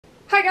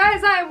Hi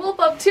guys, I am Wolf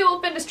of Two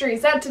Wolf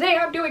Industries, and today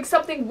I'm doing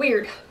something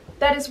weird.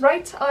 That is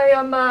right, I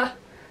am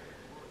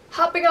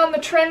hopping on the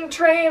trend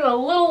train a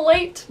little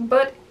late,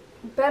 but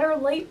better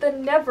late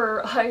than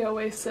never, I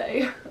always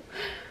say.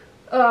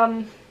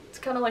 It's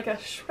kind of like a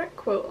Shrek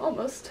quote,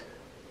 almost.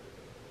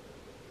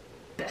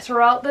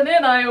 Better out than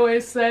in, I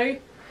always say.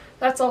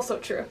 That's also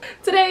true.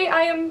 Today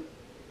I am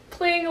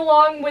playing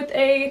along with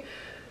a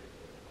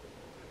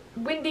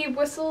windy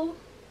whistle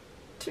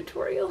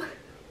tutorial.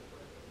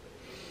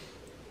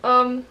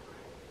 I'm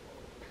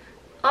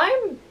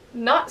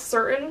not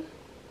certain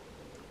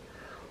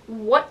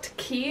what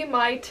key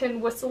my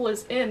tin whistle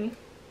is in.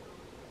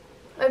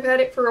 I've had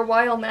it for a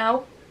while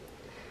now,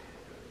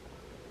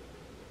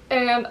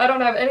 and I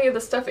don't have any of the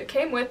stuff it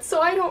came with,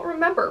 so I don't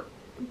remember.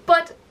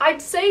 But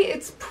I'd say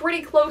it's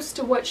pretty close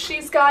to what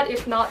she's got,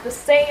 if not the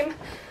same.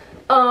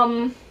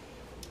 I've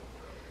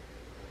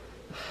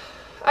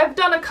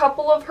done a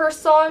couple of her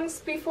songs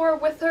before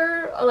with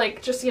her,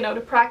 like just, you know,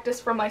 to practice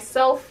for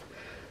myself.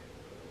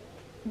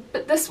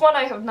 But this one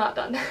I have not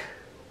done.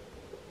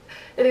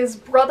 It is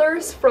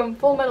Brothers from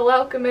Full Metal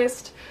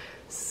Alchemist,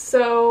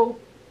 so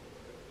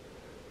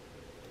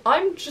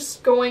I'm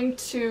just going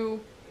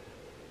to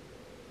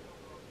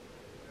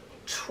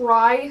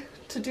try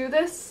to do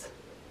this.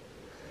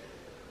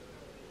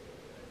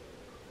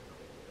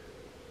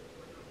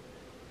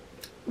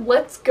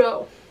 Let's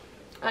go,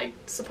 I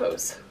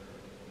suppose.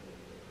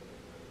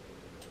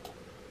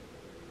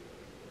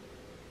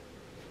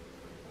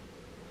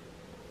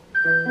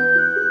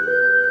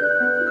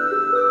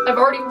 I've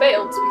already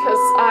failed because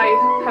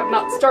I have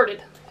not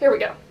started. Here we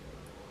go.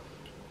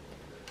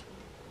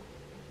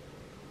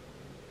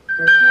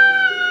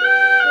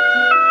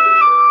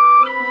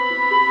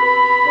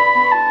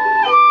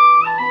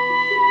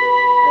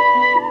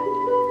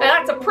 And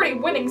that's a pretty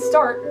winning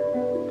start.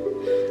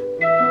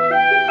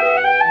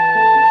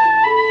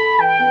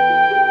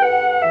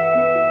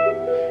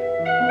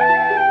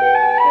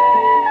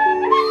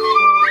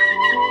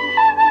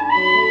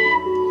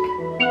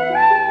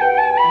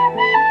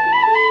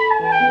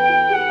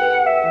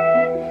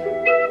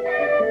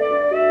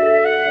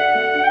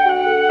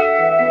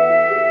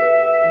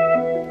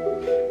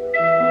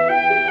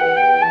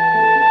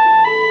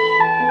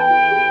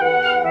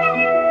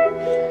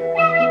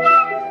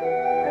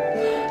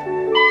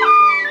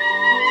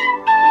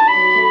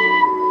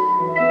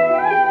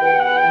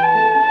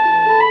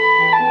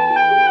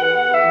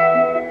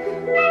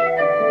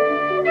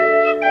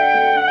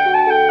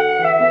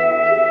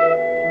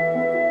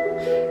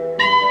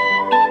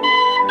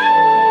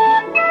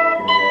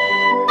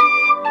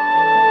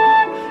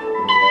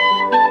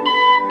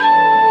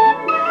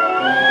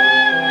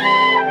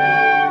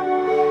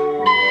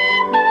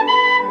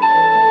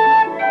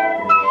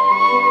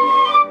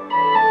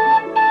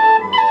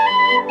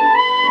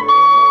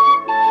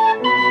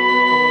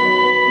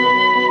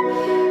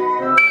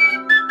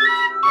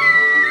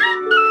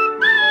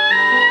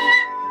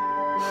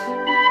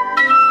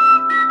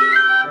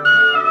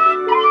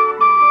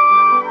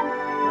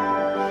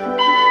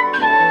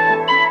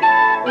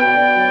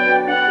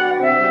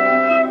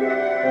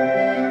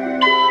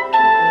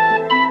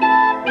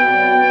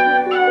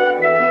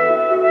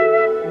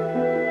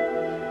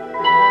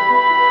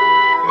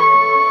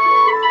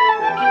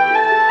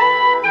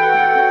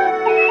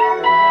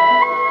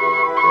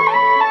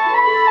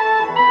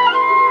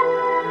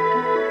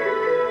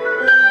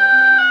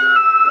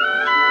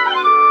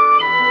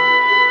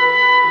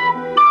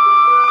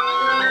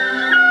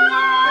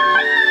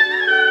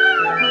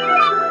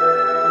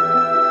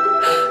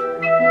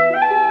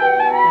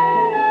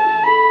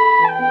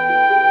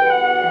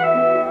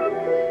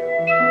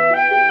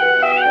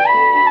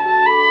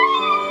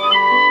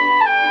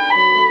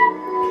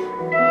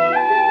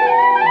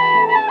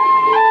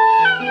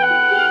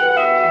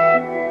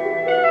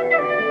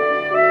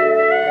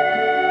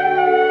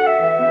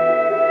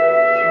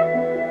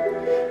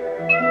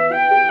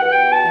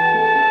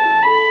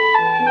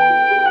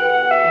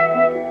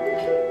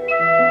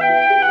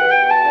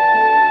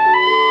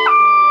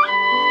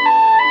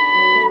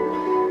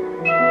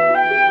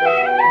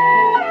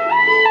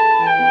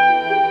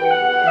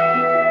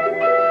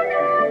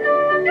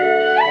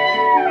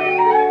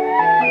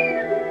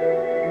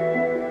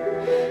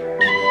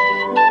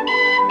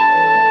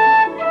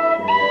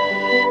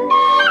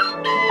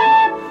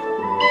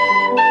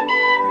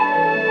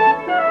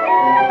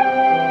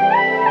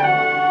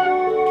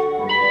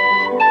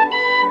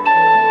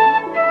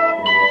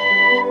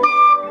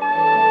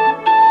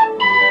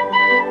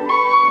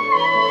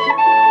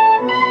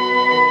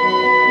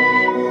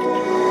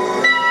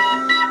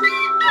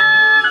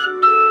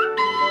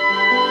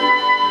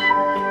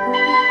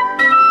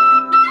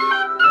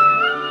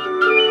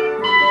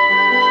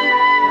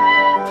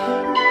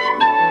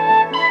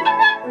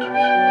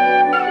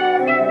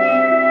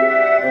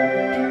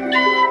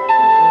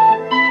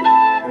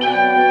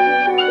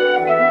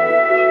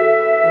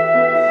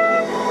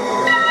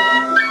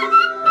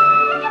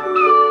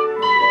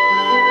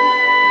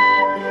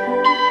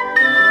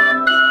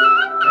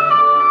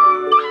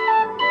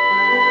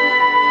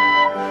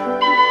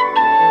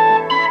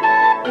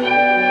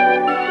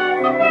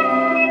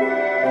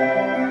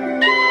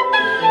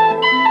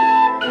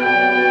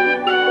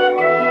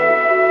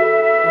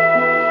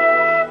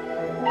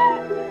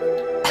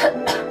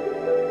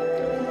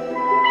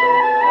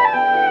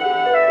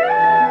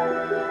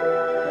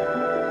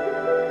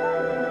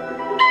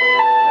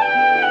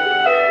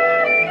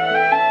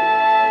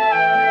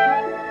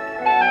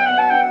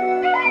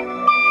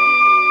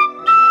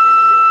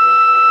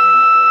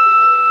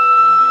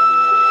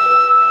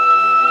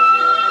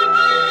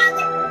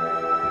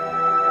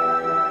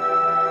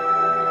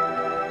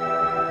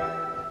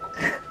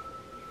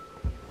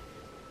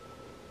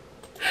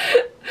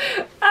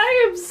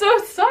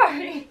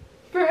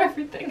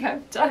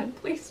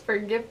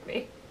 forgive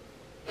me.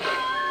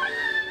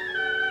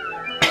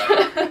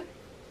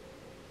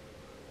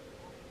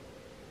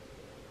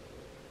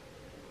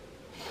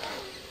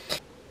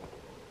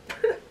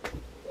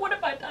 What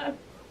have I done?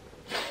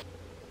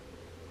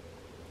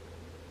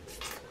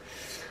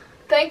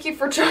 Thank you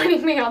for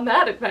joining me on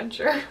that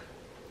adventure.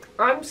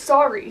 I'm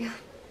sorry.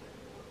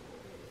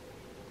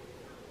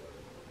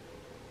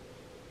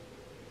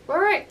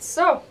 Alright,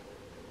 so,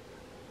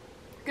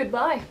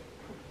 goodbye.